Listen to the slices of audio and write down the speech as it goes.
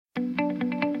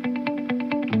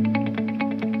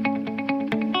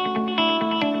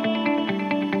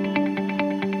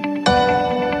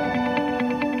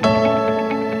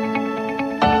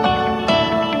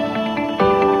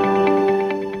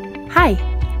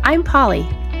I'm Polly.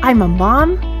 I'm a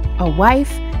mom, a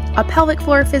wife, a pelvic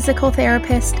floor physical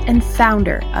therapist, and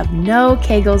founder of No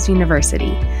Kegels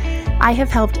University. I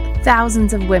have helped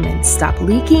thousands of women stop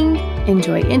leaking,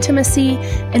 enjoy intimacy,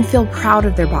 and feel proud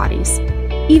of their bodies,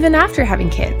 even after having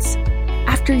kids.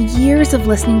 After years of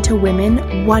listening to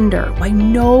women wonder why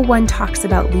no one talks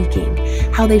about leaking,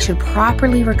 how they should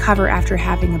properly recover after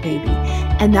having a baby,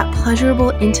 and that pleasurable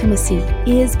intimacy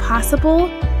is possible,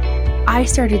 I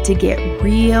started to get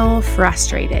real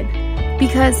frustrated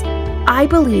because I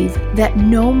believe that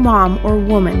no mom or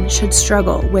woman should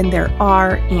struggle when there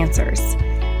are answers.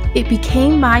 It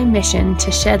became my mission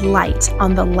to shed light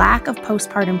on the lack of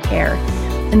postpartum care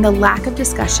and the lack of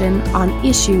discussion on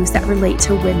issues that relate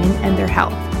to women and their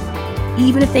health,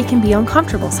 even if they can be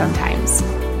uncomfortable sometimes.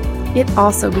 It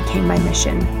also became my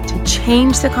mission to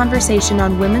change the conversation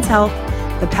on women's health,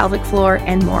 the pelvic floor,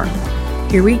 and more.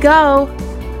 Here we go.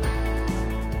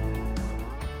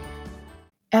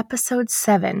 Episode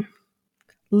 7.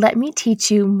 Let me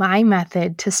teach you my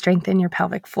method to strengthen your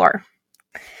pelvic floor.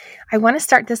 I want to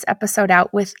start this episode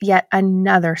out with yet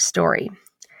another story.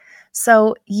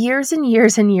 So years and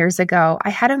years and years ago, I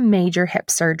had a major hip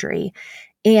surgery.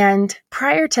 And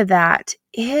prior to that,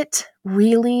 it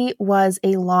really was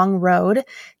a long road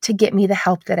to get me the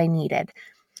help that I needed.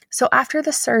 So after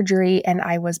the surgery and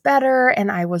I was better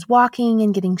and I was walking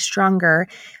and getting stronger,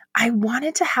 I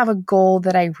wanted to have a goal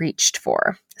that I reached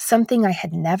for, something I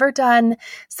had never done,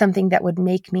 something that would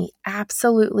make me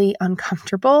absolutely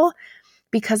uncomfortable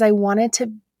because I wanted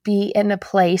to be in a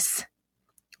place,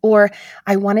 or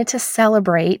I wanted to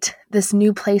celebrate this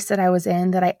new place that I was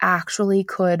in, that I actually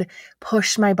could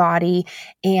push my body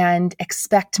and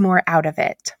expect more out of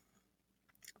it.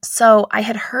 So I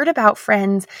had heard about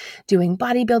friends doing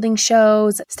bodybuilding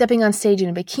shows, stepping on stage in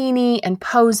a bikini and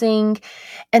posing.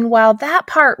 And while that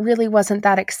part really wasn't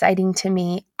that exciting to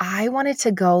me, I wanted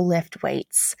to go lift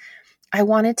weights. I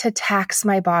wanted to tax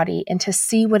my body and to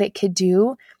see what it could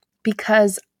do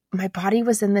because my body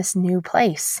was in this new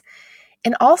place.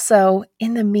 And also,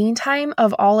 in the meantime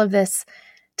of all of this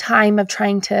time of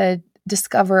trying to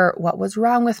discover what was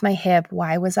wrong with my hip,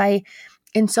 why was I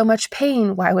in so much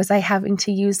pain? Why was I having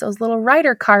to use those little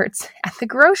rider carts at the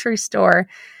grocery store?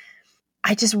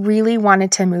 I just really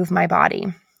wanted to move my body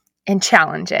and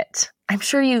challenge it. I'm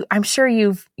sure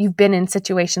you've been in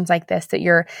situations like this, that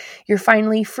you're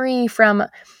finally free from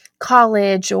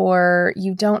college, or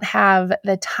you don't have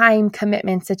the time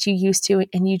commitments that you used to,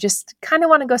 and you just kind of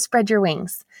want to go spread your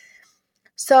wings.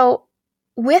 So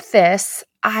with this,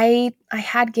 I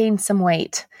had gained some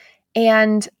weight,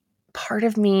 and part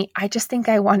of me, I just think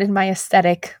I wanted my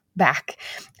aesthetic back.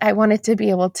 I wanted to be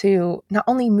able to not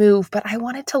only move, but I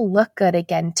wanted to look good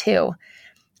again too.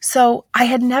 So I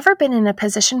had never been in a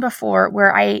position before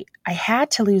where I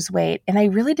had to lose weight, and I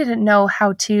really didn't know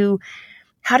how to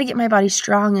get my body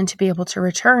strong and to be able to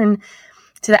return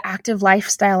to the active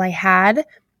lifestyle I had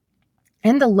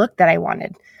and the look that I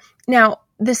wanted. Now,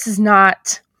 this is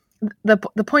not the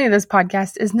point of this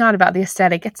podcast is not about the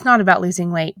aesthetic. It's not about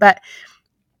losing weight, but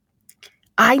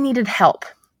I needed help.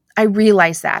 I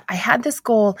realized that I had this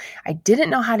goal. I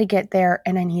didn't know how to get there,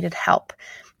 and I needed help.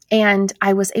 And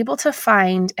I was able to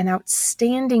find an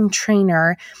outstanding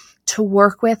trainer to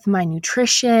work with my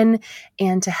nutrition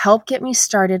and to help get me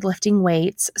started lifting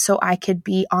weights so I could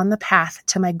be on the path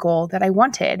to my goal that I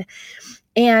wanted.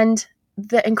 And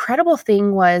the incredible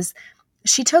thing was,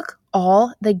 she took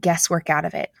all the guesswork out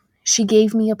of it. She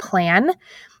gave me a plan.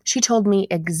 She told me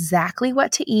exactly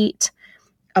what to eat,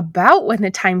 about when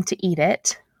the time to eat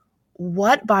it,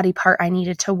 what body part I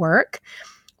needed to work,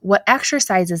 what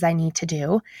exercises I need to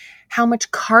do, how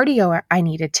much cardio I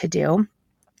needed to do,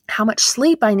 how much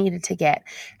sleep I needed to get,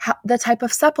 the type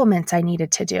of supplements I needed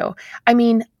to do. I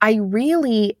mean, and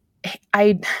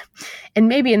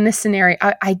maybe in this scenario,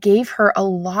 I gave her a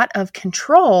lot of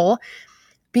control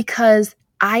because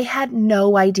I had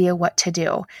no idea what to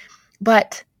do.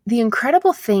 But the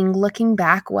incredible thing looking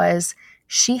back was,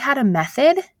 she had a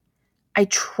method. I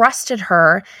trusted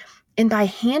her. And by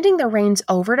handing the reins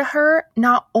over to her,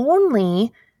 not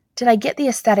only did I get the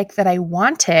aesthetic that I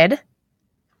wanted,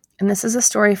 and this is a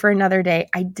story for another day,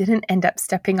 I didn't end up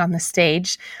stepping on the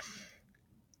stage.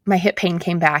 My hip pain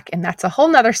came back, and that's a whole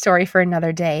nother story for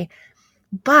another day.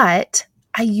 But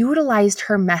I utilized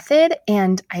her method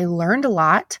and I learned a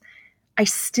lot. I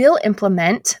still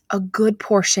implement a good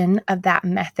portion of that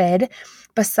method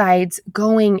besides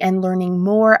going and learning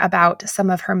more about some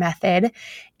of her method.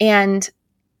 And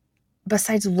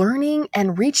besides learning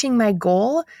and reaching my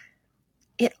goal,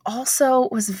 it also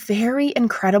was very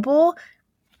incredible.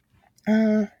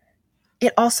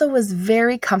 It also was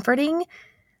very comforting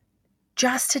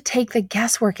just to take the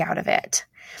guesswork out of it.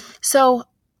 So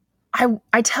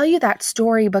I tell you that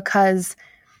story because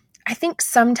I think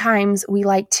sometimes we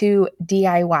like to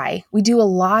DIY. We do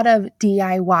a lot of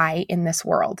DIY in this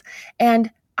world,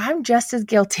 and I'm just as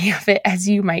guilty of it as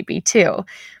you might be too.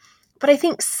 But I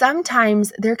think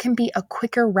sometimes there can be a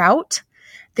quicker route.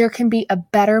 There can be a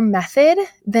better method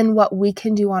than what we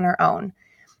can do on our own.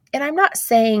 And I'm not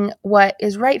saying what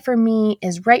is right for me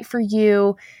is right for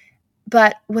you,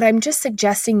 but what I'm just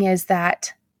suggesting is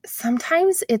that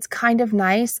sometimes it's kind of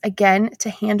nice, again, to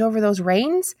hand over those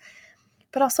reins,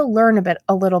 but also learn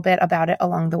a little bit about it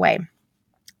along the way.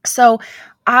 So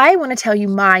I want to tell you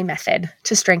my method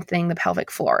to strengthening the pelvic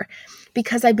floor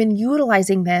because I've been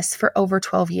utilizing this for over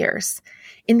 12 years.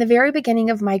 In the very beginning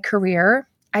of my career,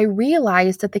 I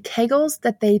realized that the Kegels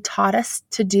that they taught us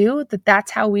to do, that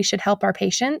that's how we should help our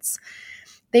patients,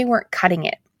 they weren't cutting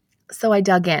it. So I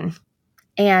dug in.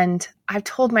 And I've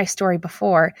told my story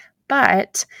before,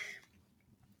 but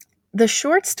the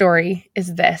short story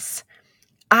is this.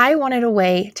 I wanted a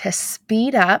way to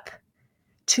speed up,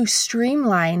 to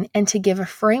streamline, and to give a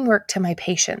framework to my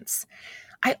patients.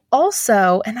 I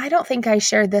also, and I don't think I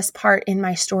share this part in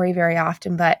my story very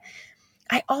often, but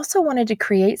I also wanted to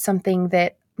create something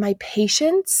that my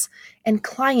patients and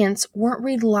clients weren't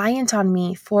reliant on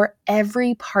me for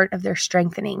every part of their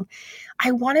strengthening.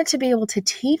 I wanted to be able to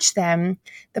teach them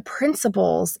the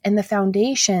principles and the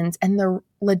foundations and the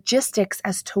logistics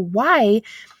as to why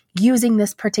using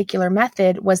this particular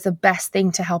method was the best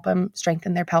thing to help them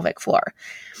strengthen their pelvic floor.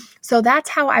 So that's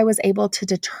how I was able to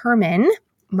determine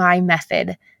my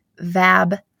method,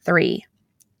 VAB3,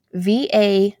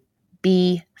 VAB3.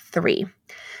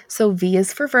 So V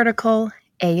is for vertical,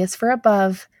 A is for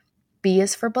above, B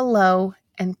is for below,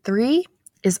 and 3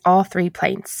 is all 3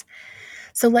 planes.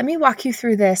 So let me walk you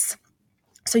through this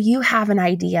so you have an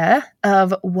idea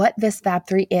of what this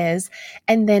VAB3 is.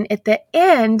 And then at the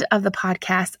end of the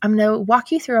podcast, I'm going to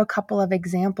walk you through a couple of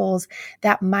examples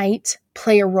that might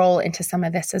play a role into some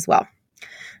of this as well.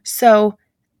 So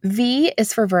V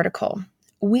is for vertical.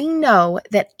 We know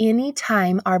that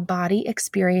anytime our body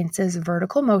experiences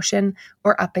vertical motion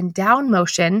or up and down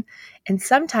motion, and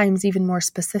sometimes even more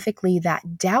specifically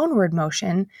that downward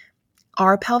motion,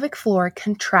 our pelvic floor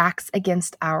contracts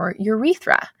against our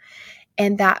urethra.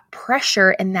 And that pressure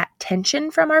and that tension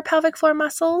from our pelvic floor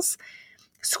muscles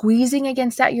squeezing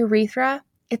against that urethra,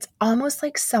 it's almost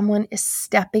like someone is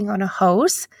stepping on a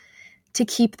hose to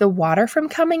keep the water from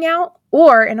coming out,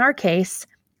 or in our case,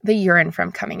 the urine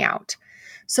from coming out.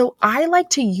 So I like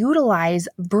to utilize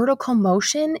vertical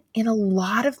motion in a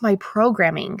lot of my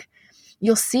programming.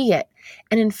 You'll see it.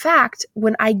 And in fact,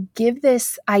 when I give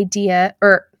this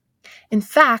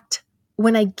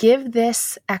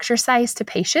exercise to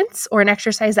patients or an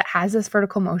exercise that has this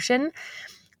vertical motion,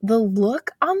 the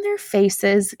look on their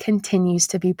faces continues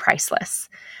to be priceless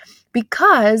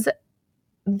because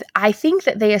I think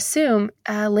that they assume,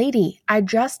 lady, I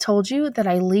just told you that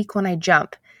I leak when I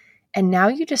jump. And now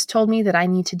you just told me that I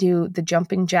need to do the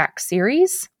jumping jack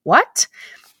series? What?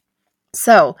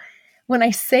 So when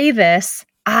I say this,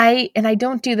 I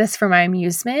don't do this for my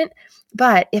amusement,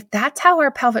 but if that's how our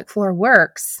pelvic floor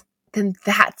works, then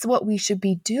that's what we should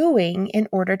be doing in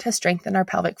order to strengthen our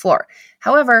pelvic floor.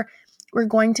 However, we're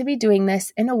going to be doing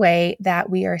this in a way that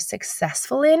we are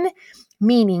successful in,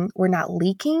 meaning we're not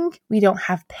leaking, we don't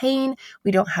have pain,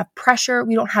 we don't have pressure,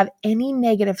 we don't have any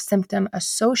negative symptom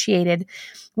associated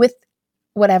with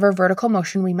whatever vertical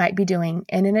motion we might be doing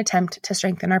in an attempt to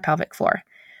strengthen our pelvic floor.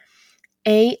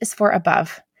 A is for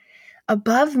above.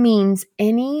 Above means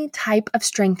any type of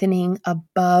strengthening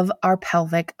above our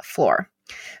pelvic floor.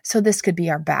 So this could be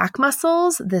our back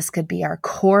muscles, this could be our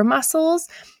core muscles,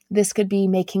 this could be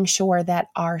making sure that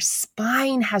our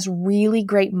spine has really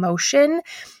great motion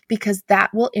because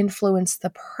that will influence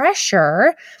the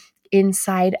pressure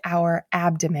inside our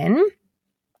abdomen.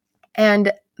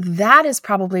 And that is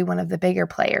probably one of the bigger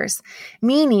players,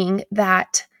 meaning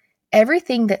that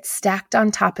everything that's stacked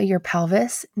on top of your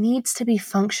pelvis needs to be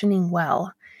functioning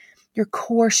well. Your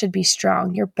core should be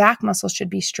strong. Your back muscles should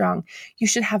be strong. You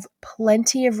should have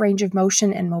plenty of range of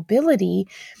motion and mobility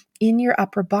in your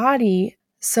upper body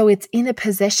so it's in a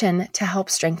position to help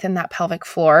strengthen that pelvic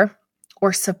floor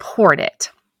or support it.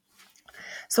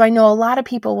 So I know a lot of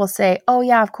people will say, oh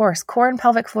yeah, of course, core and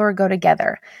pelvic floor go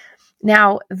together.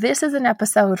 Now, this is an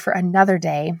episode for another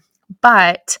day,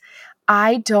 but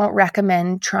I don't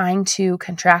recommend trying to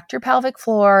contract your pelvic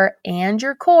floor and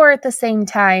your core at the same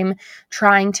time,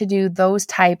 trying to do those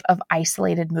type of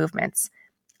isolated movements.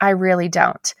 I really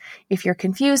don't. If you're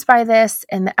confused by this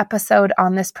and the episode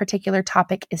on this particular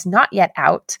topic is not yet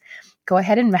out, go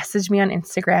ahead and message me on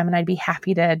Instagram and I'd be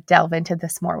happy to delve into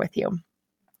this more with you.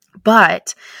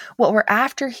 But what we're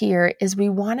after here is we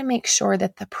want to make sure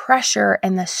that the pressure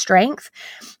and the strength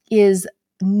is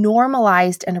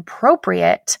normalized and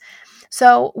appropriate.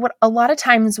 So a lot of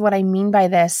times what I mean by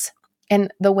this,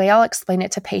 and the way I'll explain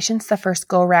it to patients the first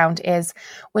go around, is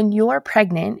when you're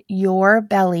pregnant, your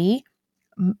belly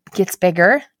gets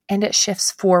bigger and it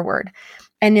shifts forward.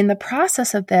 And in the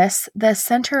process of this, the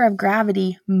center of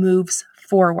gravity moves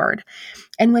forward.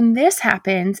 And when this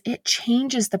happens, it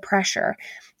changes the pressure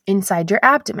inside your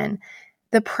abdomen.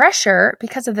 The pressure,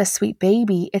 because of the sweet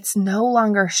baby, it's no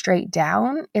longer straight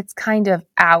down. It's kind of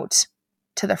out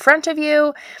to the front of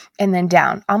you and then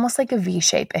down, almost like a V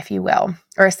shape, if you will,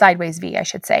 or a sideways V, I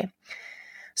should say.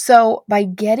 So by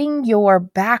getting your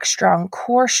back strong,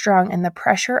 core strong, and the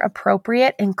pressure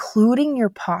appropriate, including your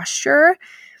posture,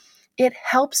 it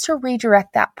helps to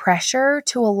redirect that pressure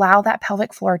to allow that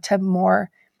pelvic floor to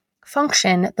more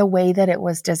function the way that it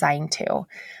was designed to.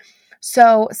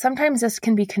 So sometimes this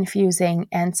can be confusing,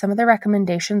 and some of the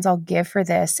recommendations I'll give for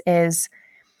this is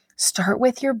start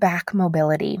with your back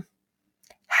mobility.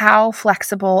 How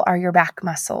flexible are your back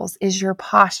muscles? Is your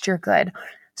posture good?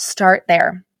 Start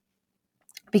there,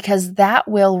 because that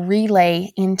will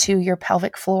relay into your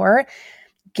pelvic floor,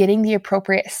 getting the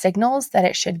appropriate signals that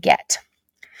it should get.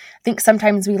 I think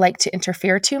sometimes we like to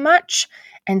interfere too much.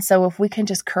 And so if we can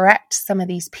just correct some of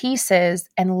these pieces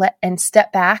and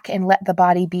step back and let the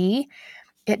body be,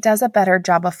 it does a better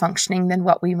job of functioning than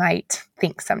what we might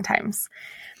think sometimes.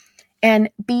 And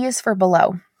B is for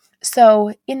below.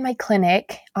 So in my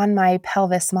clinic, on my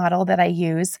pelvis model that I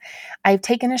use, I've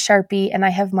taken a Sharpie and I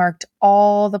have marked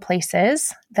all the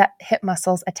places that hip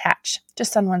muscles attach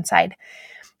just on one side.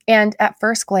 And at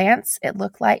first glance, it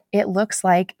looks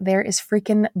like there is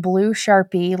freaking blue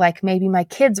Sharpie, like maybe my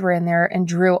kids were in there and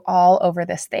drew all over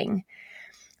this thing.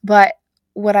 But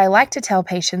what I like to tell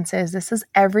patients is this is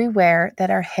everywhere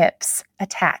that our hips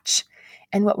attach.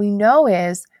 And what we know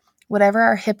is whatever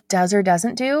our hip does or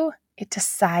doesn't do, it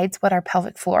decides what our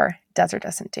pelvic floor does or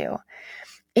doesn't do.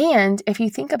 And if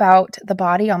you think about the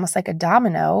body almost like a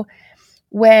domino,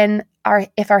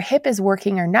 if our hip is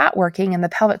working or not working and the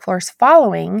pelvic floor is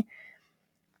following,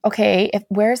 okay,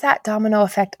 where's that domino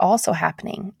effect also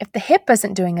happening? If the hip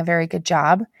isn't doing a very good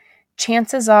job,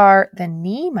 chances are the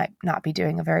knee might not be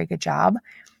doing a very good job,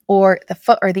 or the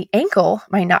foot or the ankle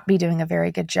might not be doing a very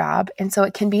good job. And so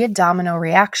it can be a domino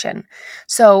reaction.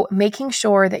 So making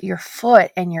sure that your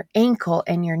foot and your ankle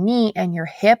and your knee and your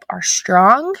hip are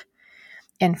strong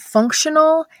and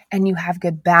functional and you have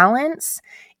good balance,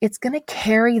 it's going to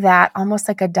carry that almost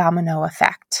like a domino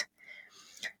effect.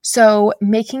 So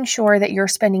making sure that you're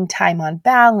spending time on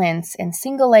balance and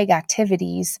single leg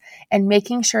activities and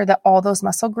making sure that all those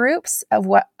muscle groups of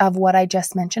what I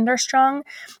just mentioned are strong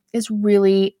is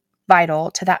really vital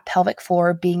to that pelvic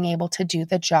floor being able to do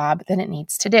the job that it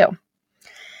needs to do.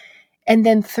 And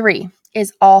then 3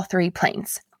 is all 3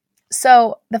 planes.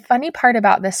 So the funny part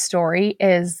about this story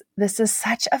is this is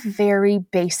such a very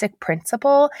basic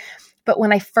principle, but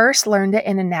when I first learned it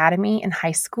in anatomy in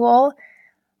high school,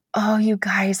 oh, you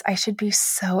guys, I should be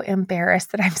so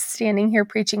embarrassed that I'm standing here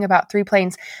preaching about 3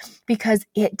 planes because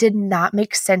it did not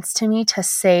make sense to me to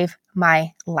save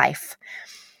my life.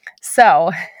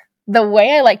 So the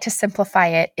way I like to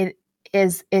simplify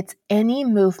it's any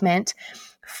movement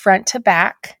front to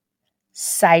back,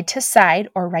 side to side,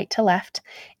 or right to left,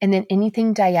 and then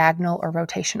anything diagonal or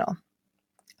rotational.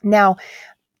 Now,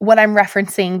 what I'm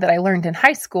referencing that I learned in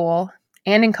high school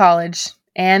and in college,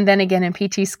 and then again in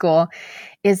PT school,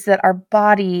 is that our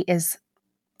body is,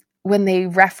 when they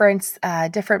reference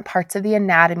different parts of the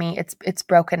anatomy, it's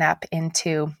broken up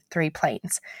into 3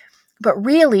 planes. But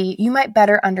really, you might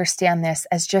better understand this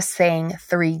as just saying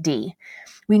 3D.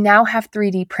 We now have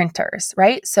 3D printers,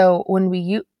 right? So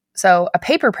a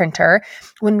paper printer,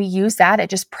 when we use that,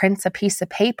 it just prints a piece of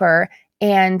paper,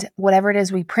 and whatever it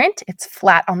is we print, it's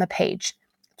flat on the page.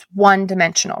 It's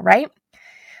one-dimensional, right?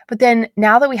 But then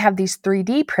now that we have these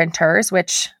 3D printers,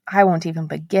 which I won't even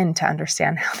begin to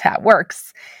understand how that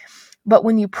works, but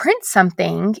when you print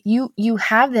something, you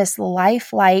have this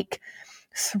lifelike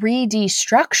 3D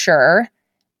structure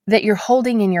that you're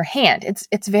holding in your hand.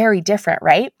 It's very different,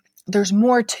 right? There's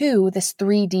more to this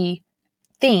 3D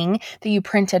thing that you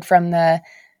printed from the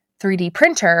 3D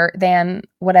printer than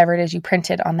whatever it is you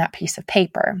printed on that piece of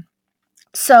paper.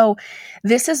 So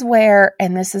this is where,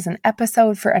 and this is an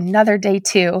episode for another day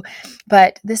too,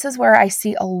 but this is where I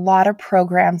see a lot of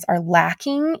programs are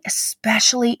lacking,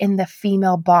 especially in the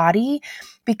female body,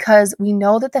 because we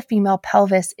know that the female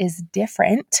pelvis is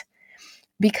different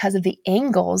because of the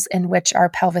angles in which our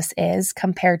pelvis is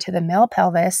compared to the male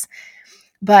pelvis.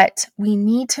 But we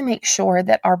need to make sure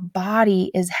that our body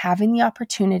is having the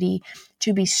opportunity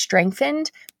to be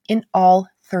strengthened in all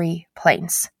three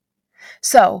planes.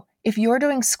 So if you're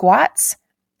doing squats,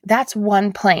 that's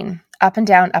one plane, up and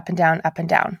down, up and down, up and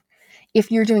down.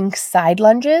 If you're doing side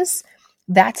lunges,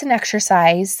 that's an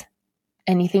exercise,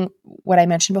 anything, what I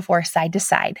mentioned before, side to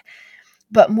side.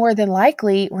 But more than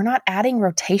likely, we're not adding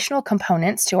rotational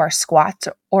components to our squats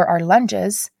or our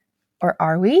lunges, or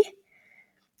are we?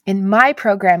 In my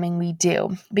programming, we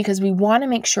do, because we want to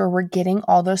make sure we're getting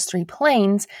all those three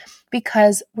planes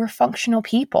because we're functional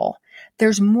people.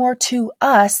 There's more to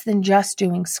us than just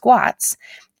doing squats.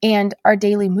 And our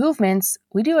daily movements,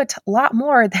 we do a lot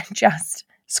more than just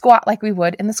squat like we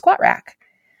would in the squat rack.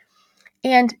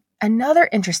 And another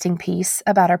interesting piece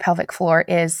about our pelvic floor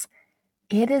is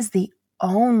it is the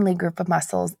only group of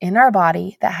muscles in our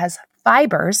body that has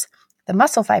fibers, the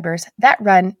muscle fibers, that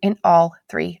run in all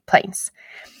three planes.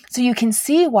 So you can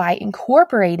see why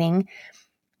incorporating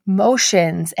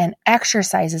motions and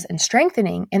exercises and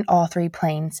strengthening in all three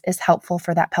planes is helpful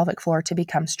for that pelvic floor to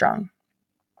become strong.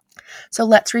 So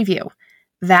let's review.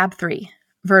 VAB3,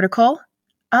 vertical,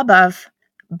 above,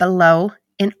 below,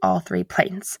 in all three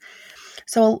planes.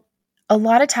 So a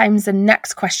lot of times the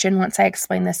next question once I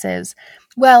explain this is,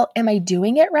 well, am I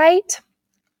doing it right?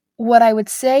 What I would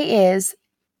say is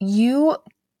you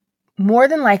more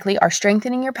than likely are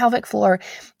strengthening your pelvic floor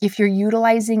if you're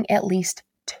utilizing at least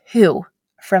 2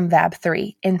 from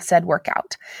VAB3 in said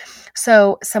workout.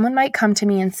 So someone might come to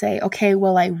me and say, okay,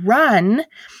 well, I run,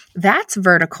 that's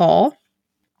vertical,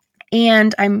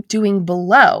 and I'm doing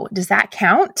below. Does that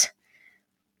count?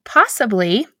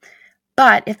 Possibly,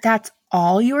 but if that's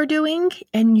all you're doing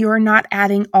and you're not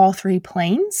adding all three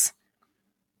planes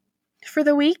for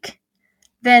the week,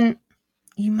 then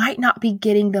you might not be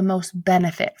getting the most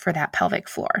benefit for that pelvic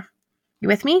floor. You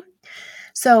with me?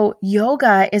 So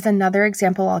yoga is another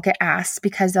example I'll get asked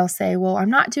because they'll say, well, I'm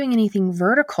not doing anything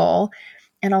vertical.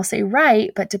 And I'll say,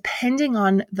 right, but depending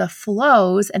on the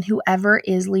flows and whoever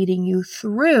is leading you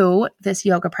through this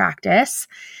yoga practice,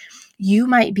 you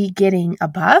might be getting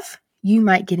above, you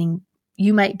might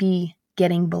be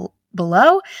getting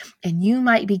below, and you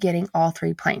might be getting all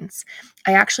three planes.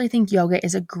 I actually think yoga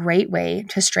is a great way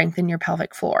to strengthen your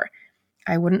pelvic floor.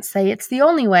 I wouldn't say it's the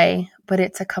only way, but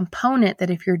it's a component that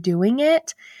if you're doing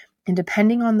it, and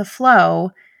depending on the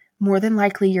flow, more than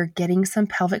likely you're getting some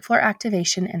pelvic floor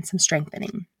activation and some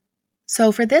strengthening.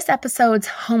 So for this episode's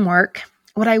homework,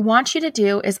 what I want you to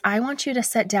do is I want you to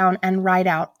sit down and write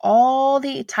out all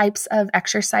the types of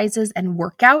exercises and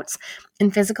workouts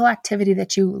and physical activity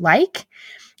that you like.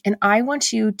 And I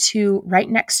want you to write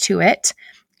next to it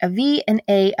a V, an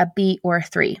A, a B, or a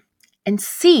 3, and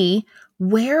see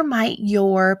where might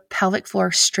your pelvic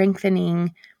floor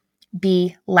strengthening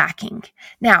be lacking.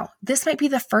 Now, this might be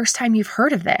the first time you've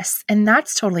heard of this, and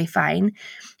that's totally fine,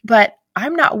 but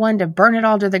I'm not one to burn it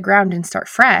all to the ground and start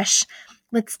fresh.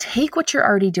 Let's take what you're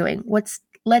already doing.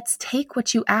 Let's take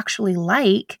what you actually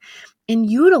like and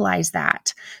utilize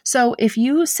that. So if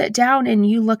you sit down and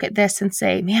you look at this and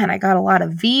say, man, I got a lot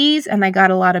of V's and I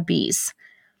got a lot of B's.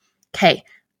 Okay,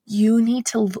 you need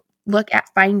to look at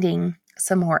finding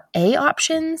some more A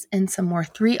options and some more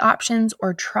 3 options,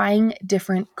 or trying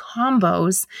different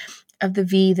combos of the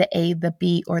V, the A, the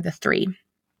B, or the 3.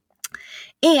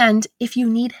 And if you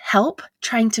need help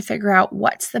trying to figure out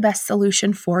what's the best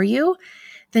solution for you,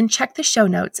 then check the show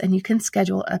notes and you can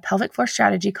schedule a pelvic floor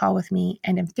strategy call with me.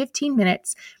 And in 15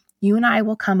 minutes, you and I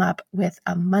will come up with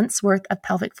a month's worth of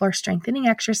pelvic floor strengthening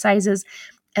exercises,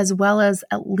 as well as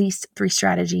at least 3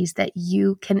 strategies that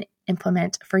you can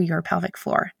implement for your pelvic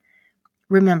floor.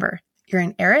 Remember, you're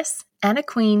an heiress and a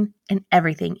queen and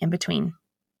everything in between.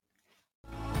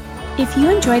 If you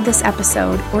enjoyed this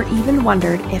episode or even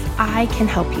wondered if I can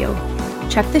help you,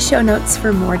 check the show notes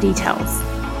for more details.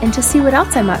 And to see what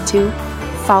else I'm up to,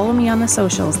 follow me on the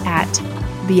socials at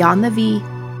Beyond the V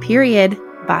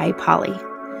by Polly.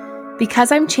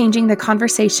 Because I'm changing the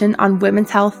conversation on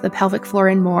women's health, the pelvic floor,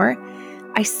 and more,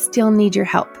 I still need your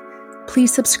help.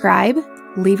 Please subscribe,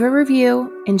 leave a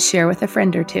review, and share with a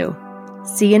friend or two.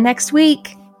 See you next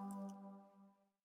week.